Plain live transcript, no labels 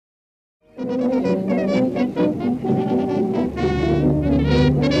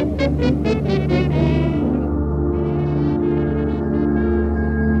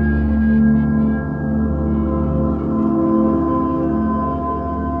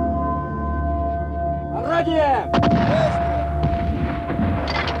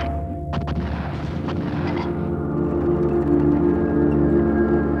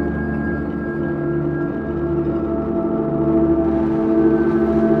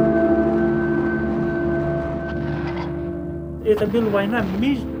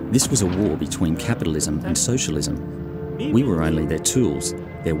This was a war between capitalism and socialism. We were only their tools,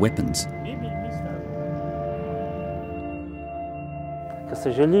 their weapons.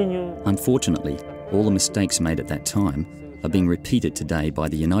 Unfortunately, all the mistakes made at that time are being repeated today by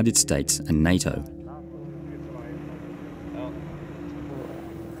the United States and NATO.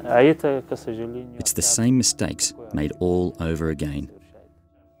 It's the same mistakes made all over again.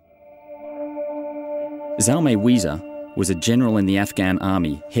 Zalmay Weezer was a general in the Afghan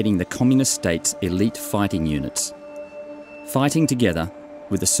army heading the communist state's elite fighting units. Fighting together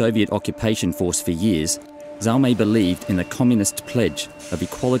with the Soviet occupation force for years, Zalmay believed in the communist pledge of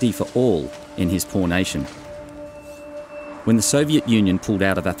equality for all in his poor nation. When the Soviet Union pulled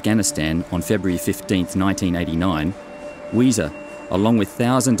out of Afghanistan on February 15, 1989, Weezer, along with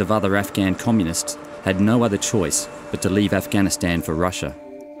thousands of other Afghan communists, had no other choice but to leave Afghanistan for Russia.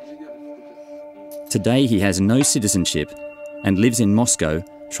 Today he has no citizenship and lives in Moscow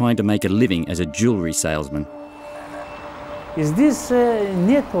trying to make a living as a jewellery salesman. Is this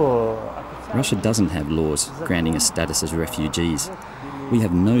NATO? Russia doesn't have laws granting us status as refugees. We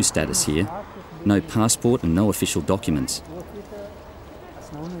have no status here, no passport and no official documents.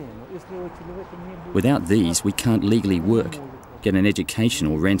 Without these, we can't legally work, get an education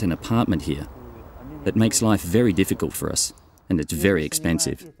or rent an apartment here. It makes life very difficult for us, and it's very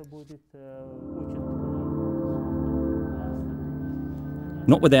expensive.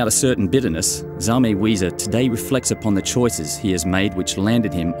 Not without a certain bitterness, Zalmay Weezer today reflects upon the choices he has made which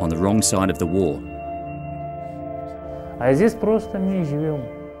landed him on the wrong side of the war.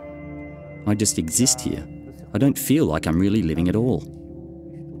 I just exist here. I don't feel like I'm really living at all.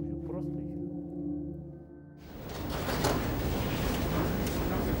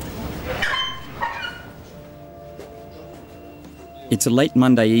 It's a late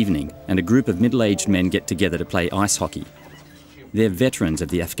Monday evening and a group of middle-aged men get together to play ice hockey. They're veterans of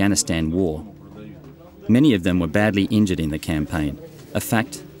the Afghanistan war. Many of them were badly injured in the campaign, a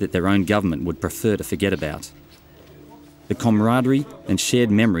fact that their own government would prefer to forget about. The camaraderie and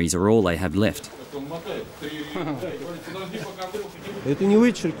shared memories are all they have left.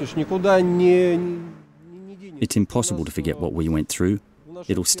 It's impossible to forget what we went through.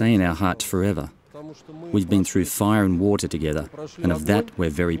 It'll stay in our hearts forever. We've been through fire and water together, and of that we're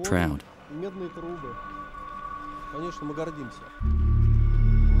very proud.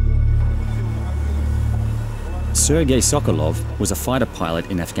 Sergei Sokolov was a fighter pilot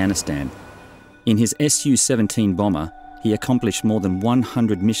in Afghanistan. In his Su-17 bomber, he accomplished more than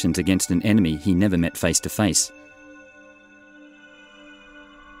 100 missions against an enemy he never met face to face.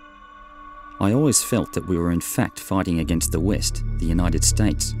 I always felt that we were in fact fighting against the West, the United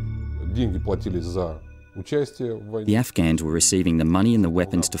States. The Afghans were receiving the money and the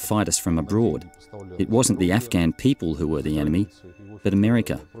weapons to fight us from abroad. It wasn't the Afghan people who were the enemy, but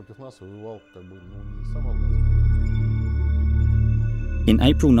America. In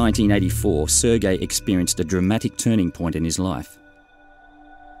April 1984, Sergei experienced a dramatic turning point in his life.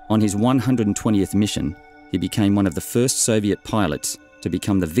 On his 120th mission, he became one of the first Soviet pilots to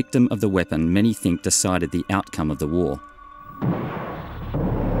become the victim of the weapon many think decided the outcome of the war.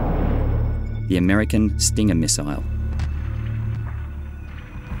 The American Stinger missile.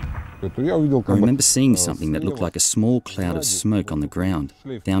 I remember seeing something that looked like a small cloud of smoke on the ground,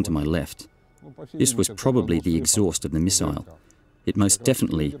 down to my left. This was probably the exhaust of the missile. It most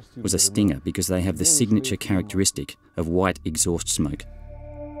definitely was a Stinger because they have the signature characteristic of white exhaust smoke.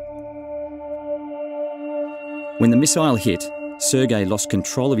 When the missile hit, Sergei lost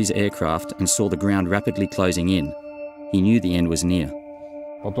control of his aircraft and saw the ground rapidly closing in. He knew the end was near.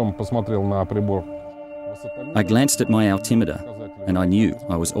 I glanced at my altimeter and I knew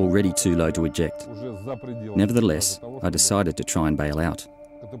I was already too low to eject. Nevertheless, I decided to try and bail out.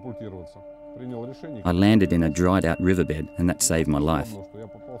 I landed in a dried out riverbed and that saved my life.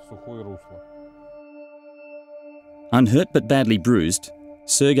 Unhurt but badly bruised,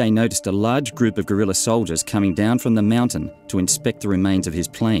 Sergei noticed a large group of guerrilla soldiers coming down from the mountain to inspect the remains of his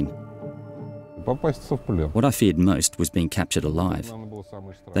plane. What I feared most was being captured alive.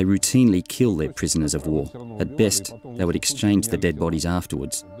 They routinely kill their prisoners of war. At best, they would exchange the dead bodies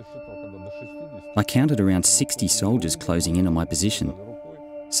afterwards. I counted around 60 soldiers closing in on my position.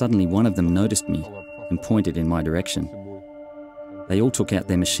 Suddenly one of them noticed me and pointed in my direction. They all took out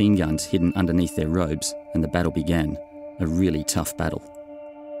their machine guns hidden underneath their robes, and the battle began, a really tough battle.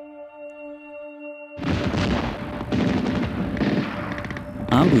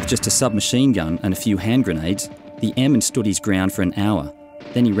 Armed with just a submachine gun and a few hand grenades, the airman stood his ground for an hour.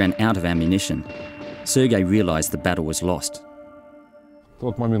 Then he ran out of ammunition. Sergei realised the battle was lost.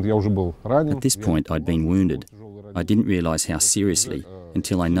 At this point, I'd been wounded. I didn't realise how seriously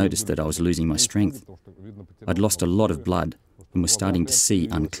until I noticed that I was losing my strength. I'd lost a lot of blood and was starting to see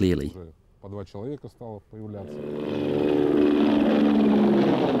unclearly.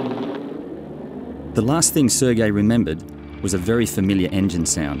 The last thing Sergei remembered was a very familiar engine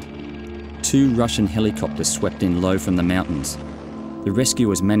sound. 2 Russian helicopters swept in low from the mountains. The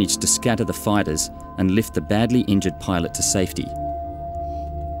rescuers managed to scatter the fighters and lift the badly injured pilot to safety.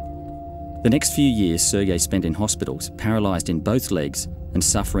 The next few years Sergei spent in hospitals, paralysed in both legs and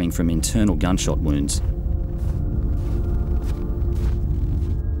suffering from internal gunshot wounds.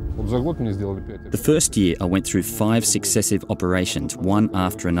 The first year I went through 5 successive operations, one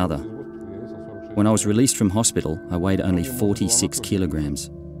after another. When I was released from hospital, I weighed only 46 kilograms.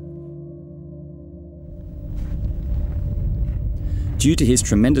 Due to his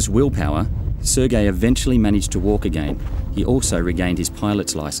tremendous willpower, Sergei eventually managed to walk again. He also regained his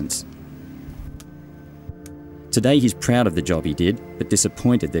pilot's license. Today he's proud of the job he did, but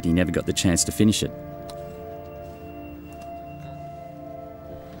disappointed that he never got the chance to finish it.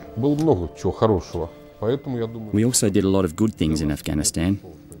 We also did a lot of good things in Afghanistan.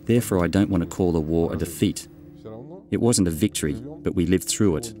 Therefore, I don't want to call the war a defeat. It wasn't a victory, but we lived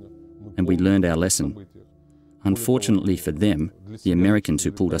through it, and we learned our lesson. Unfortunately for them, the Americans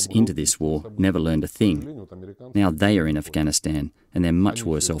who pulled us into this war never learned a thing. Now they are in Afghanistan, and they're much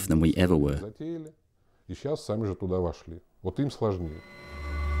worse off than we ever were.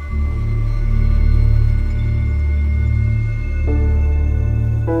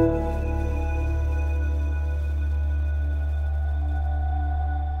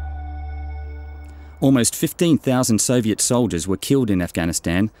 Almost 15,000 Soviet soldiers were killed in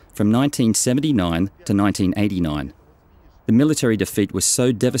Afghanistan from 1979 to 1989. The military defeat was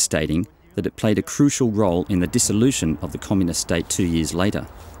so devastating that it played a crucial role in the dissolution of the communist state 2 years later.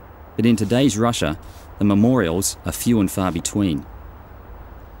 But in today's Russia, the memorials are few and far between.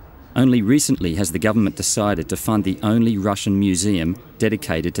 Only recently has the government decided to fund the only Russian museum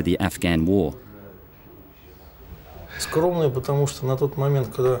dedicated to the Afghan war. Скромные, потому что на тот момент,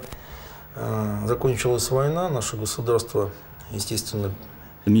 когда закончилась война, наше государство, естественно.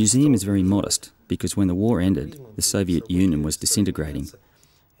 The museum is very modest because when the war ended, the Soviet Union was disintegrating.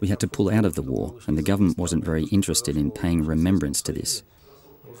 We had to pull out of the war, and the government wasn't very interested in paying remembrance to this.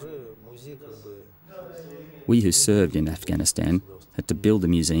 We who served in Afghanistan had to build the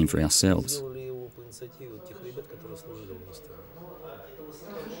museum for ourselves.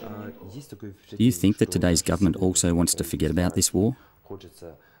 Do you think that today's government also wants to forget about this war?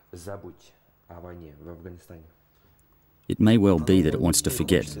 It may well be that it wants to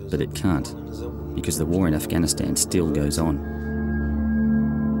forget, but it can't, because the war in Afghanistan still goes on.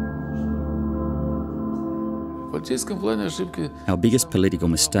 Our biggest political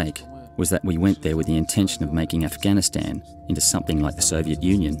mistake was that we went there with the intention of making Afghanistan into something like the Soviet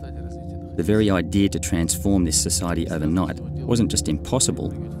Union. The very idea to transform this society overnight wasn't just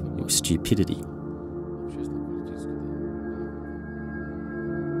impossible, it was stupidity.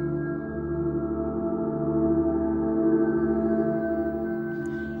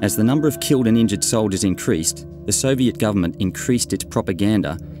 As the number of killed and injured soldiers increased, the Soviet government increased its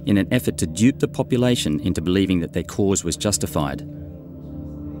propaganda in an effort to dupe the population into believing that their cause was justified.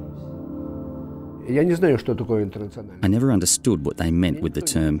 I never understood what they meant with the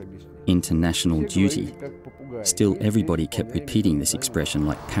term international duty. Still, everybody kept repeating this expression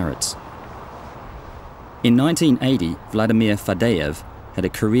like parrots. In 1980, Vladimir Fadeyev had a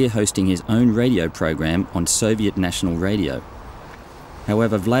career hosting his own radio program on Soviet national radio.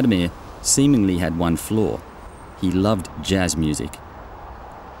 However, Vladimir seemingly had one flaw. He loved jazz music.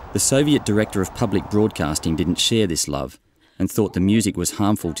 The Soviet director of public broadcasting didn't share this love and thought the music was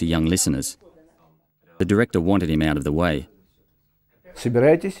harmful to young listeners. The director wanted him out of the way.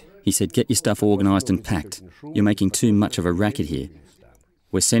 He said, "Get your stuff organised and packed. You're making too much of a racket here.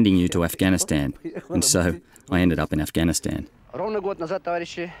 We're sending you to Afghanistan." And so I ended up in Afghanistan.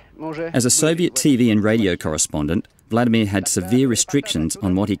 As a Soviet TV and radio correspondent, Vladimir had severe restrictions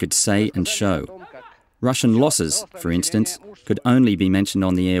on what he could say and show. Russian losses, for instance, could only be mentioned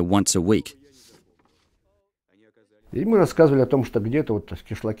on the air once a week. Мы рассказывали о том, что где-то вот в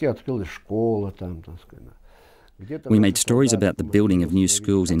Кишлаке открылась школа там, так сказать. We made stories about the building of new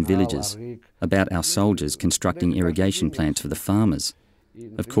schools in villages, about our soldiers constructing irrigation plants for the farmers.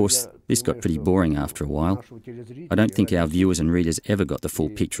 Of course, this got pretty boring after a while. I don't think our viewers and readers ever got the full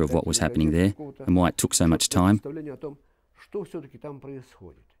picture of what was happening there and why it took so much time.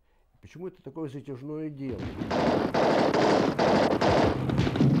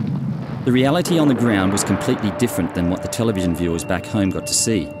 The reality on the ground was completely different than what the television viewers back home got to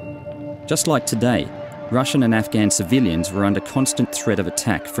see. Just like today, Russian and Afghan civilians were under constant threat of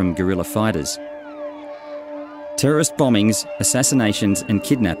attack from guerrilla fighters. Terrorist bombings, assassinations and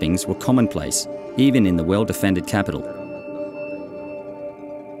kidnappings were commonplace, even in the well-defended capital.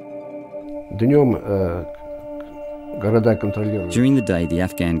 During the day, the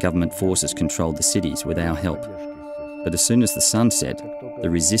Afghan government forces controlled the cities with our help. But as soon as the sun set, the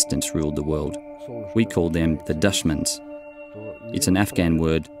resistance ruled the world. We called them the Dushmans. It's an Afghan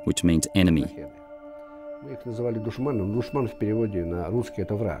word which means enemy.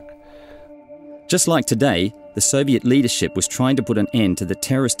 Just like today, the Soviet leadership was trying to put an end to the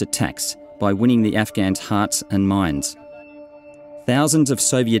terrorist attacks by winning the Afghans' hearts and minds. Thousands of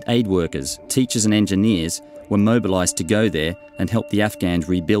Soviet aid workers, teachers and engineers were mobilised to go there and help the Afghans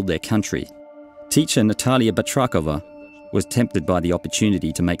rebuild their country. Teacher Natalia Batrakova was tempted by the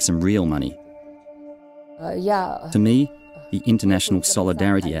opportunity to make some real money. To me, the international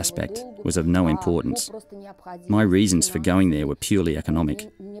solidarity aspect was of no importance. My reasons for going there were purely economic.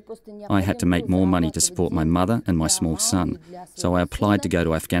 I had to make more money to support my mother and my small son, so I applied to go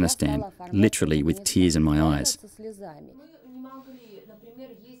to Afghanistan, literally with tears in my eyes.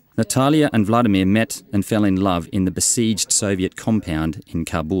 Natalia and Vladimir met and fell in love in the besieged Soviet compound in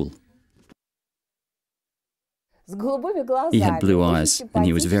Kabul. He had blue eyes and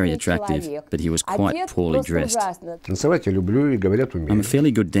he was very attractive, but he was quite poorly dressed. I'm a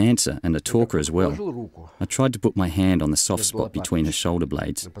fairly good dancer and a talker as well. I tried to put my hand on the soft spot between her shoulder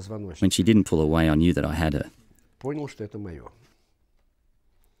blades. When she didn't pull away, I knew that I had her.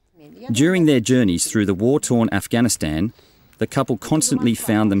 During their journeys through the war-torn Afghanistan, the couple constantly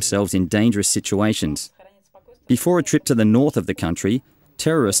found themselves in dangerous situations. Before a trip to the north of the country,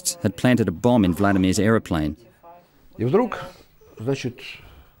 terrorists had planted a bomb in Vladimir's aeroplane.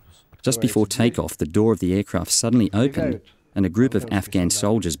 Just before takeoff, the door of the aircraft suddenly opened and a group of Afghan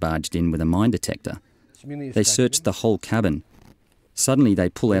soldiers barged in with a mine detector. They searched the whole cabin. Suddenly they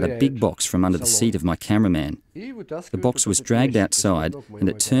pull out a big box from under the seat of my cameraman. The box was dragged outside and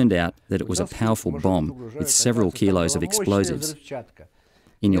it turned out that it was a powerful bomb with several kilos of explosives.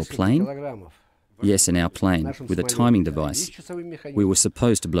 In your plane? Yes, in our plane, with a timing device. We were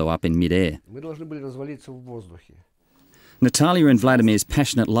supposed to blow up in mid-air. Natalia and Vladimir's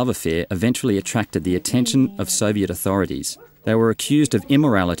passionate love affair eventually attracted the attention of Soviet authorities. They were accused of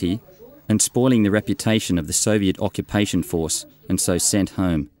immorality and spoiling the reputation of the Soviet occupation force, and so sent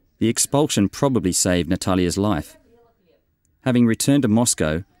home. The expulsion probably saved Natalia's life. Having returned to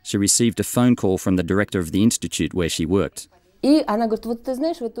Moscow, she received a phone call from the director of the institute where she worked. She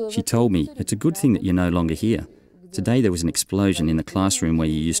told me, "It's a good thing that you're no longer here. Today there was an explosion in the classroom where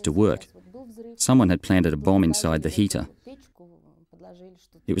you used to work. Someone had planted a bomb inside the heater.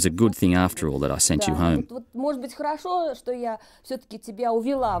 It was a good thing after all that I sent you home."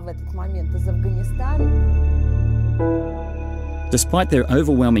 Despite their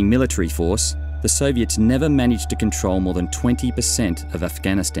overwhelming military force, the Soviets never managed to control more than 20% of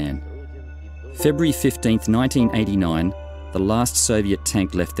Afghanistan. February 15, 1989, the last Soviet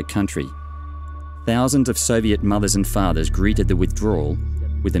tank left the country. Thousands of Soviet mothers and fathers greeted the withdrawal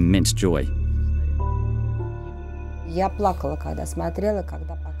with immense joy.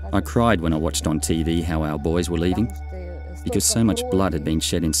 I cried when I watched on TV how our boys were leaving, because so much blood had been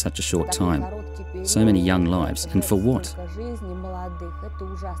shed in such a short time, so many young lives, and for what?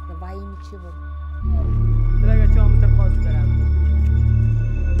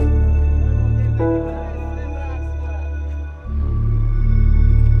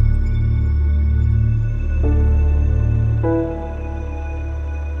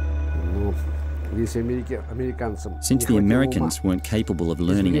 Since the Americans weren't capable of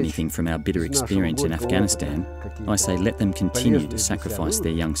learning anything from our bitter experience in Afghanistan, I say let them continue to sacrifice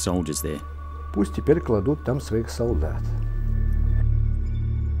their young soldiers there.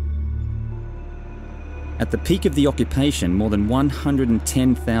 At the peak of the occupation, more than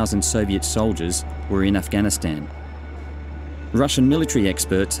 110,000 Soviet soldiers were in Afghanistan. Russian military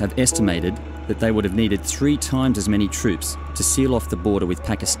experts have estimated that they would have needed 3 times as many troops to seal off the border with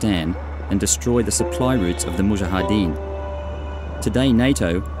Pakistan and destroy the supply routes of the Mujahideen. Today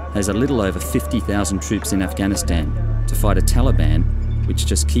NATO has a little over 50,000 troops in Afghanistan to fight a Taliban which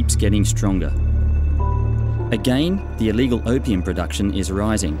just keeps getting stronger. Again, the illegal opium production is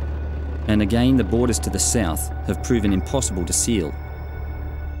rising, and again the borders to the south have proven impossible to seal.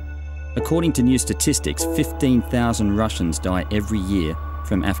 According to new statistics, 15,000 Russians die every year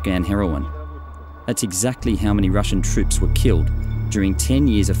from Afghan heroin. That's exactly how many Russian troops were killed during 10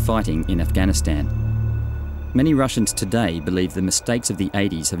 years of fighting in Afghanistan. Many Russians today believe the mistakes of the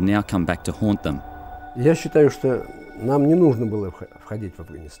 80s have now come back to haunt them. Я считаю, что нам не нужно было входить в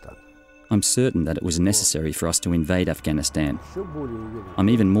Афганистан. I'm certain that it was necessary for us to invade Afghanistan. I'm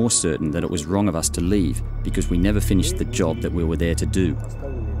even more certain that it was wrong of us to leave because we never finished the job that we were there to do.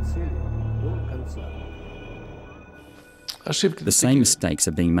 The same mistakes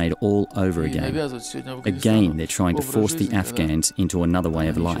are being made all over again. Again, they're trying to force the Afghans into another way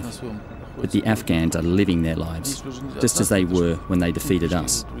of life. But the Afghans are living their lives, just as they were when they defeated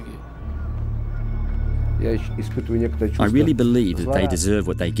us. I really believe that they deserve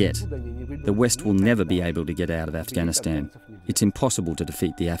what they get. The West will never be able to get out of Afghanistan. It's impossible to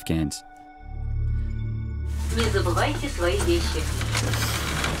defeat the Afghans.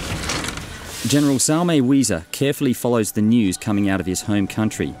 General Salme Weezer carefully follows the news coming out of his home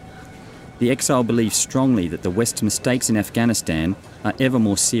country. The exile believes strongly that the West's mistakes in Afghanistan are ever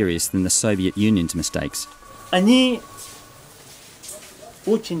more serious than the Soviet Union's mistakes. Они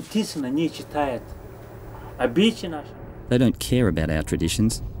очень тесно не читают обычаи наши. They don't care about our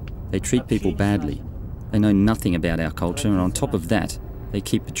traditions. They treat people badly. They know nothing about our culture, and on top of that, they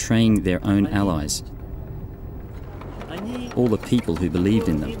keep betraying their own allies. All the people who believed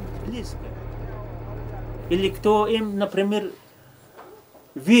in them. Или кто им, например,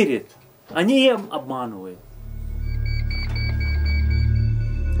 верит, они им обманывают.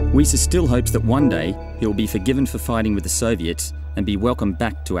 Weezer still hopes that one day he will be forgiven for fighting with the Soviets and be welcomed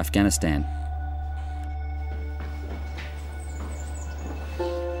back to Afghanistan.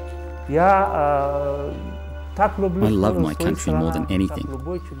 I love my country more than anything.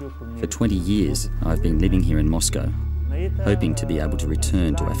 For 20 years, I've been living here in Moscow, hoping to be able to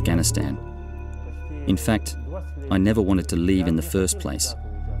return to Afghanistan. In fact, I never wanted to leave in the first place.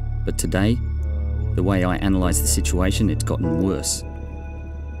 But today, the way I analyse the situation, it's gotten worse.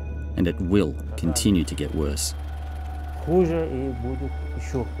 And it will continue to get worse. Хуже и будет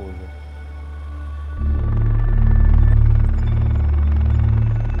еще хуже.